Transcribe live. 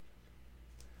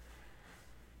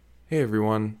Hey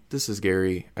everyone, this is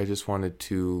Gary. I just wanted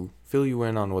to fill you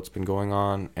in on what's been going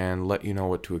on and let you know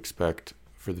what to expect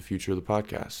for the future of the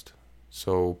podcast.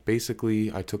 So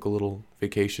basically, I took a little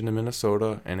vacation to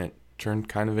Minnesota and it turned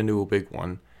kind of into a big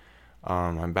one.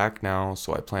 I'm back now,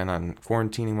 so I plan on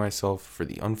quarantining myself for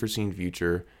the unforeseen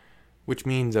future, which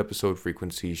means episode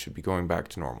frequency should be going back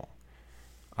to normal.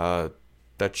 Uh,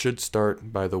 that should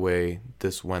start, by the way,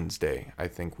 this Wednesday. I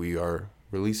think we are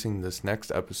releasing this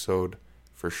next episode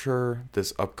for sure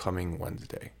this upcoming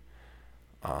Wednesday.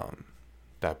 Um,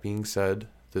 that being said,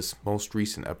 this most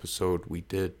recent episode we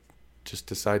did just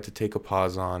decide to take a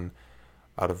pause on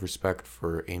out of respect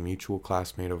for a mutual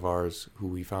classmate of ours who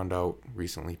we found out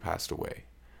recently passed away.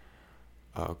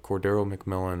 Cordero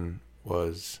McMillan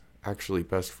was actually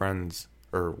best friends,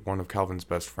 or one of Calvin's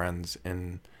best friends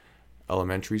in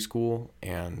elementary school,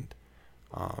 and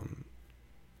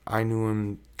I knew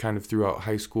him kind of throughout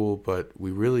high school, but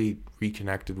we really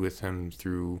reconnected with him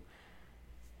through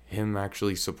him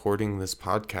actually supporting this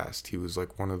podcast. He was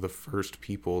like one of the first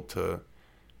people to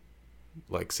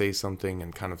like say something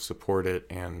and kind of support it,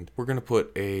 and we're going to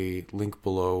put a link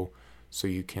below so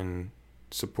you can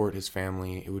support his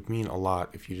family. It would mean a lot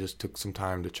if you just took some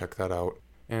time to check that out.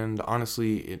 And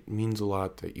honestly, it means a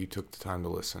lot that you took the time to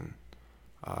listen.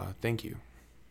 Thank you.